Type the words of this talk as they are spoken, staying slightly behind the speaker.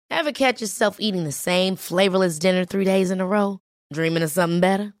Ever catch yourself eating the same flavorless dinner 3 days in a row? Dreaming of something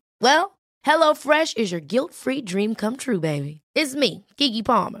better? Well, HelloFresh is your guilt-free dream come true, baby. It's me, Keke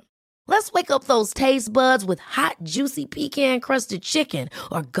Palmer. Let's wake up those taste buds with hot, juicy pecan-crusted chicken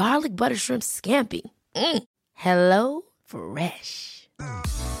or garlic butter shrimp scampi. Hello Fresh.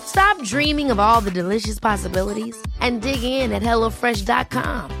 Stop dreaming of all the delicious possibilities and dig in at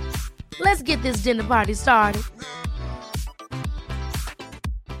HelloFresh.com. Let's get this dinner party started.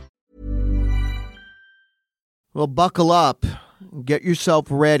 Well, buckle up. Get yourself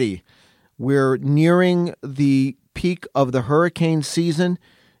ready. We're nearing the peak of the hurricane season,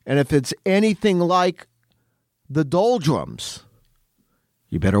 and if it's anything like the doldrums,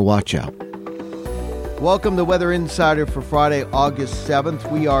 you better watch out. Welcome to Weather Insider for Friday, August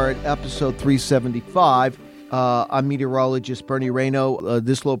 7th. We are at episode 375. I'm meteorologist Bernie Rayno.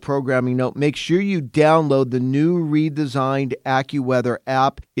 This little programming note, make sure you download the new redesigned AccuWeather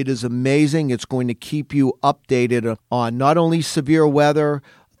app. It is amazing. It's going to keep you updated on not only severe weather,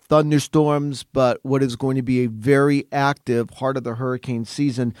 thunderstorms, but what is going to be a very active heart of the hurricane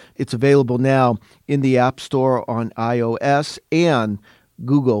season. It's available now in the App Store on iOS and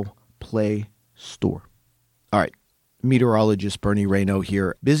Google Play Store. All right, meteorologist Bernie Rayno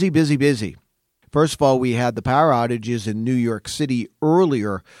here. Busy. First of all, we had the power outages in New York City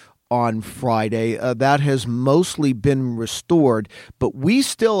earlier on Friday. That has mostly been restored, but we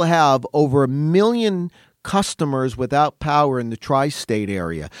still have over 1 million customers without power in the tri-state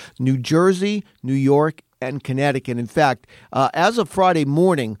area, New Jersey, New York, and Connecticut. In fact, as of Friday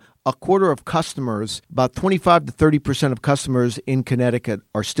morning, a quarter of customers, about 25 to 30% of customers in Connecticut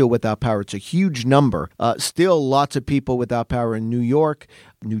are still without power. It's a huge number. Still lots of people without power in New York,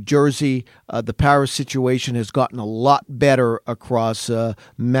 New Jersey. The power situation has gotten a lot better across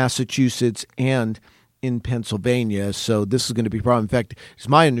Massachusetts and in Pennsylvania. So this is going to be a problem. In fact, it's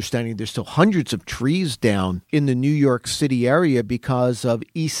my understanding there's still hundreds of trees down in the New York City area because of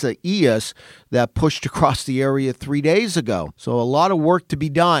Isaias that pushed across the area 3 days ago. So a lot of work to be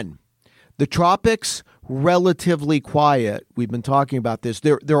done. The tropics, relatively quiet. We've been talking about this.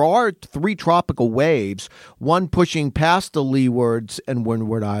 There are 3 tropical waves, one pushing past the Leewards and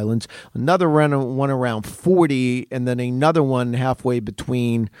Windward Islands, another one around 40, and then another one halfway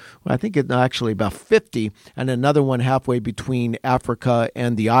between, I think it's actually about 50, and another one halfway between Africa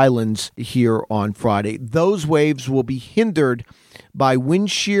and the islands here on Friday. Those waves will be hindered by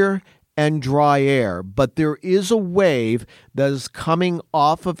wind shear and dry air, but there is a wave that is coming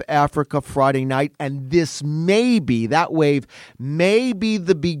off of Africa Friday night, and that wave may be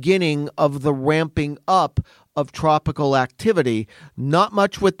the beginning of the ramping up of tropical activity. Not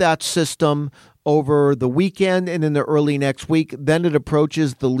much with that system over the weekend and in the early next week. Then it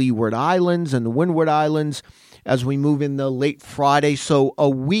approaches the Leeward Islands and the Windward Islands as we move in the late Friday. So a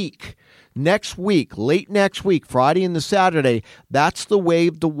week next week, late next week, Friday and the Saturday, that's the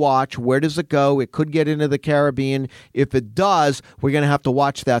wave to watch. Where does it go? It could get into the Caribbean. If it does, we're going to have to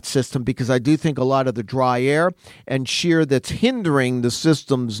watch that system because I do think a lot of the dry air and shear that's hindering the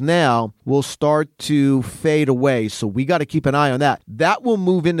systems now will start to fade away. So we got to keep an eye on that. That will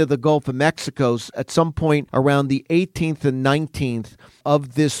move into the Gulf of Mexico at some point around the 18th and 19th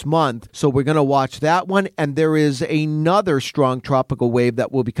of this month. So we're going to watch that one. And there is another strong tropical wave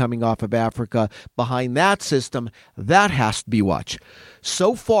that will be coming off of Africa behind that system. That has to be watched.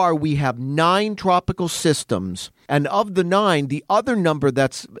 So far, we have 9 tropical systems. And of the 9, the other number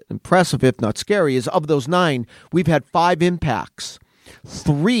that's impressive, if not scary, is of those 9, we've had 5 impacts.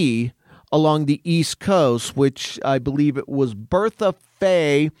 3 along the East Coast, which I believe it was Bertha,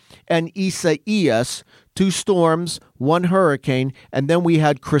 Faye, and Isaias, 2 storms, 1 hurricane, and then we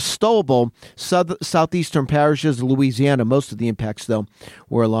had Cristobal, southeastern parishes of Louisiana. Most of the impacts, though,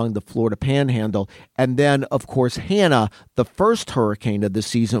 were along the Florida Panhandle. And then, of course, Hannah, the first hurricane of the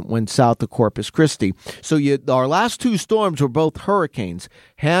season, went south of Corpus Christi. So our last 2 storms were both hurricanes,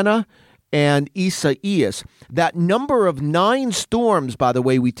 Hannah and Isaias. That number of 9 storms, by the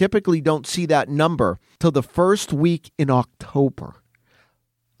way, we typically don't see that number till the first week in October.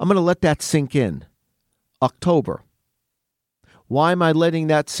 I'm going to let that sink in. October. Why am I letting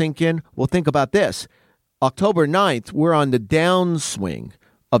that sink in? Well, think about this. October 9th, we're on the downswing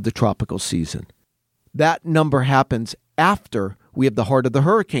of the tropical season. That number happens after we have the heart of the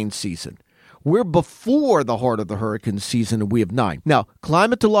hurricane season. We're before the heart of the hurricane season, and we have 9. Now,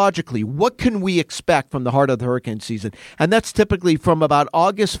 climatologically, what can we expect from the heart of the hurricane season? And that's typically from about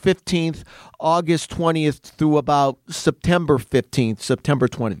August 15th, August 20th through about September 15th, September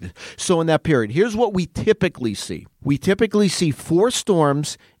 20th. So in that period, here's what we typically see. We typically see 4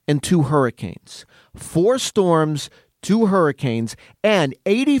 storms and 2 hurricanes. 4 storms, 2 hurricanes, and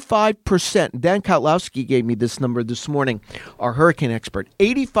 85%, Dan Kotlowski gave me this number this morning, our hurricane expert,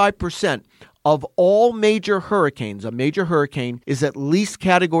 85% of all major hurricanes, a major hurricane is at least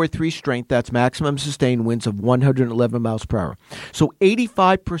Category 3 strength. That's maximum sustained winds of 111 miles per hour. So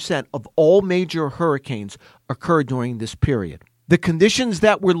 85% of all major hurricanes occur during this period. The conditions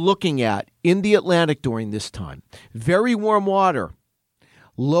that we're looking at in the Atlantic during this time, very warm water,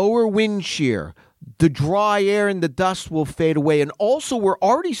 lower wind shear, the dry air and the dust will fade away. And also, we're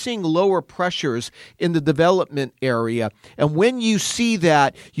already seeing lower pressures in the development area. And when you see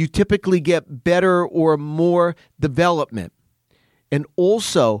that, you typically get better or more development. And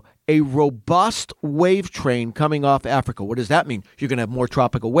also, a robust wave train coming off Africa. What does that mean? You're going to have more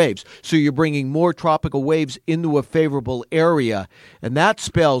tropical waves. So you're bringing more tropical waves into a favorable area, and that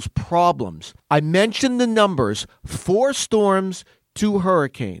spells problems. I mentioned the numbers, 4 storms, 2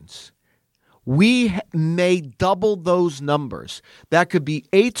 hurricanes. We may double those numbers. That could be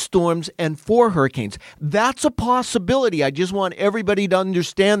 8 storms and 4 hurricanes. That's a possibility. I just want everybody to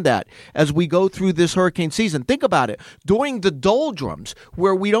understand that as we go through this hurricane season. Think about it. During the doldrums,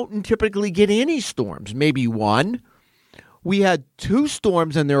 where we don't typically get any storms, maybe 1, we had 2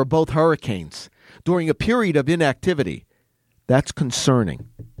 storms and they were both hurricanes during a period of inactivity. That's concerning.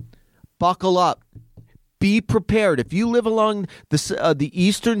 Buckle up. Be prepared. If you live along the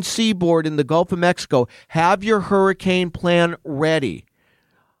eastern seaboard in the Gulf of Mexico, have your hurricane plan ready.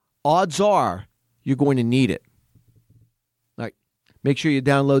 Odds are you're going to need it. All right. Make sure you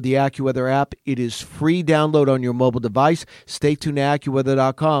download the AccuWeather app. It is free download on your mobile device. Stay tuned to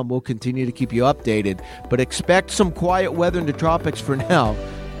AccuWeather.com. We'll continue to keep you updated. But expect some quiet weather in the tropics for now.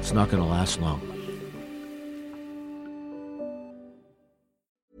 It's not going to last long.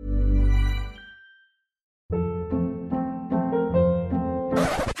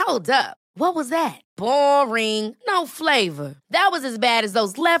 Hold up. What was that? Boring. No flavor. That was as bad as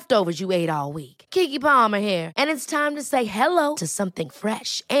those leftovers you ate all week. Keke Palmer here. And it's time to say hello to something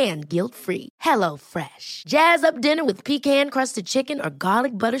fresh and guilt-free. Hello Fresh. Jazz up dinner with pecan-crusted chicken or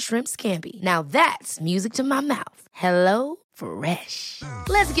garlic butter shrimp scampi. Now that's music to my mouth. Hello Fresh.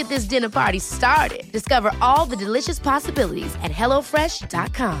 Let's get this dinner party started. Discover all the delicious possibilities at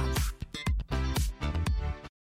HelloFresh.com.